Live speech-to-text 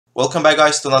Welcome back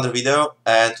guys to another video,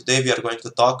 and today we are going to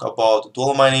talk about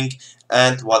dual mining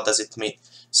and what does it mean.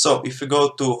 So if you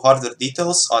go to hardware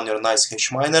details on your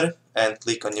Nicehash miner and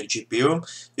click on your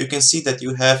GPU, you can see that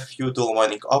you have few dual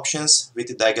mining options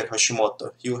with Dagger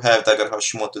Hashimoto. You have Dagger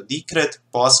Hashimoto Decred,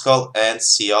 Pascal and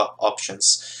SIA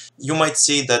options. You might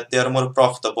see that they are more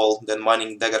profitable than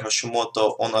mining Dagger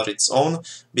Hashimoto on its own,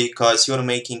 because you're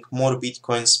making more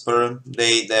bitcoins per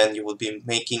day than you would be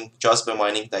making just by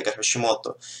mining Dagger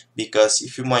Hashimoto. Because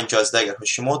if you mine just Dagger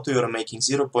Hashimoto, you're making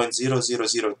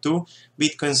 0.0002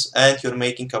 bitcoins and you're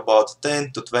making about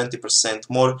 10 to 20%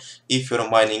 more if you're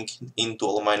mining in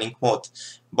dual mining mode.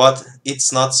 But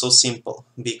it's not so simple,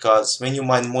 because when you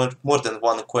mine more than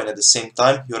one coin at the same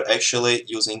time, you're actually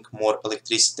using more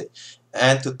electricity.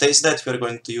 And to test that, we are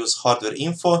going to use hardware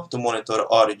info to monitor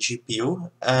our GPU,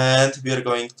 and we are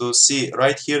going to see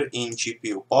right here in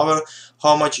GPU power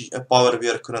how much power we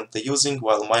are currently using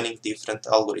while mining different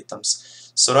algorithms.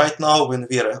 So right now, when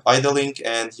we are idling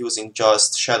and using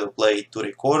just shadow play to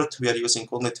record, we are using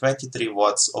only 23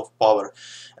 watts of power.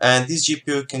 And this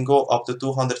GPU can go up to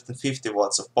 250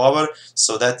 watts of power,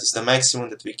 so that is the maximum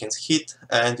that we can hit.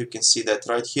 And you can see that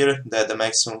right here, that the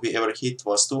maximum we ever hit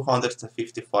was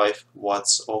 255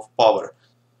 watts of power.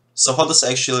 So how does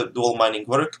actually dual mining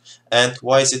work, and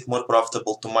why is it more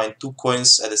profitable to mine two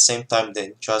coins at the same time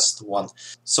than just one?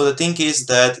 So the thing is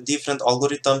that different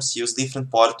algorithms use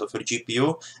different part of your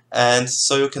GPU, and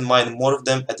so you can mine more of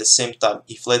them at the same time.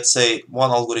 If let's say one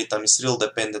algorithm is real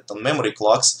dependent on memory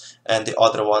clocks and the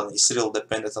other one is real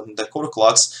dependent on the core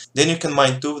clocks, then you can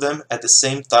mine two of them at the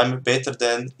same time better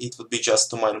than it would be just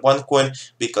to mine one coin,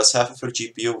 because half of your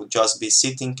GPU would just be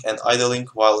sitting and idling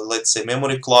while let's say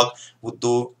memory clock would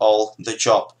do all the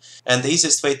job. And the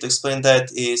easiest way to explain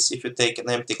that is if you take an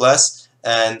empty glass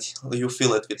and you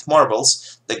fill it with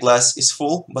marbles. The glass is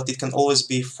full, but it can always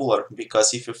be fuller,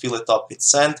 because if you fill it up with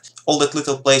sand, all the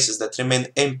little places that remain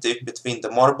empty between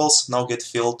the marbles now get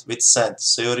filled with sand.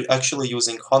 So you're actually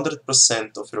using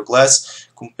 100% of your glass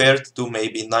compared to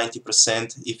maybe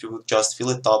 90% if you would just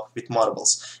fill it up with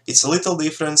marbles. It's a little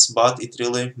difference, but it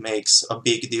really makes a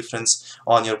big difference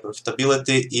on your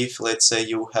profitability if let's say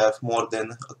you have more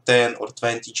than 10 or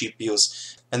 20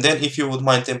 GPUs. And then if you would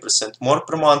mine 10% more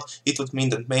per month, it would mean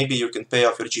that maybe you can pay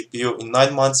off your GPU in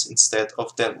 9 months instead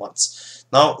of 10 months.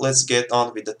 Now let's get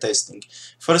on with the testing.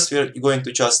 First, we are going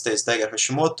to just test Dagger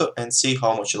Hashimoto and see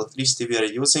how much electricity we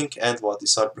are using and what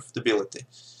is our profitability.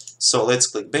 So let's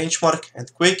click benchmark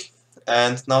and quick,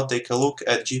 and now take a look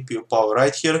at GPU power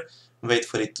right here. Wait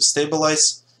for it to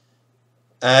stabilize,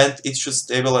 and it should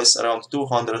stabilize around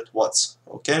 200 watts.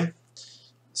 Okay.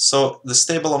 So the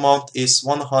stable amount is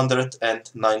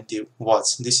 190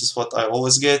 watts. This is what I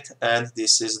always get, and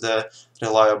this is the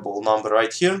reliable number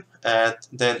right here. And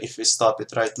then if we stop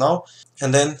it right now,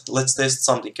 and then let's test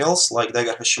something else like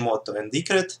Dagger Hashimoto and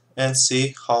Decred and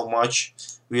see how much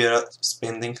we are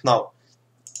spending now.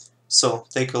 So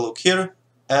take a look here,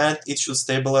 and it should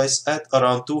stabilize at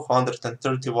around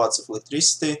 230 watts of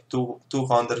electricity to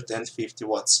 250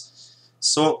 watts.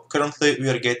 So currently we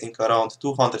are getting around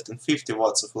 250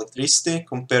 watts of electricity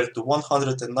compared to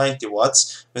 190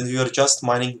 watts when we were just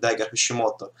mining Dagger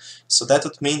Hashimoto. So that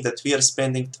would mean that we are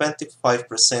spending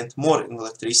 25% more in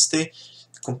electricity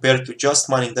compared to just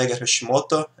mining Dagger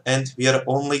Hashimoto, and we are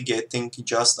only getting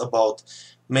just about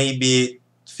maybe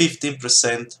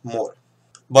 15% more.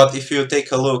 But if you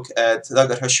take a look at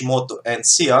Dagger Hashimoto and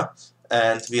SIA,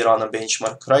 and we run a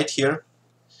benchmark right here,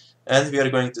 and we are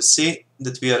going to see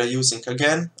that we are using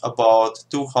again about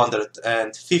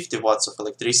 250 watts of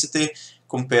electricity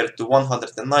compared to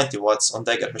 190 watts on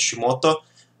Dagger Hashimoto,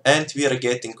 and we are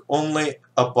getting only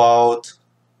about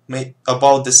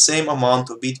the same amount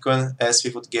of Bitcoin as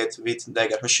we would get with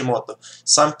Dagger Hashimoto.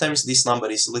 Sometimes this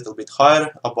number is a little bit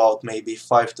higher, about maybe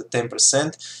 5 to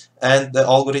 10%, and the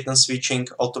algorithm switching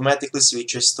automatically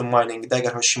switches to mining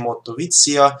Dagger Hashimoto with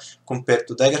SIA compared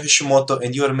to Dagger Hashimoto,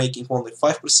 and you are making only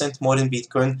 5% more in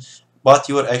Bitcoin, but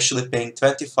you are actually paying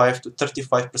 25 to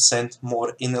 35%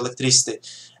 more in electricity.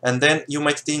 And then you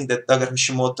might think that Dagger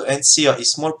Hashimoto and SIA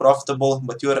is more profitable,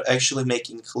 but you are actually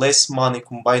making less money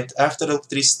combined after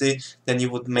electricity than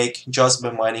you would make just by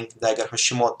mining Dagger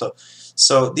Hashimoto.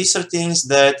 So these are things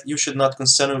that you should not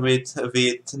concern with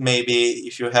maybe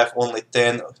if you have only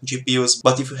 10 GPUs,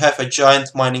 but if you have a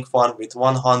giant mining farm with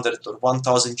 100 or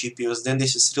 1000 GPUs, then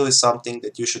this is really something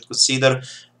that you should consider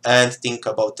and think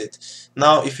about it.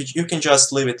 Now, if you can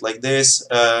just leave it like this,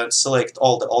 select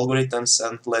all the algorithms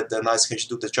and let the Nicehash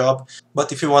do the job.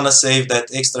 But if you want to save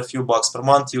that extra few bucks per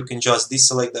month, you can just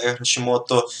deselect the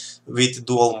Hashimoto with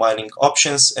dual mining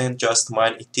options and just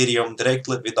mine Ethereum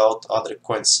directly without other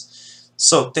coins.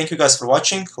 So thank you guys for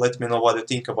watching. Let me know what you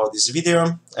think about this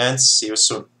video and see you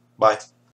soon. Bye.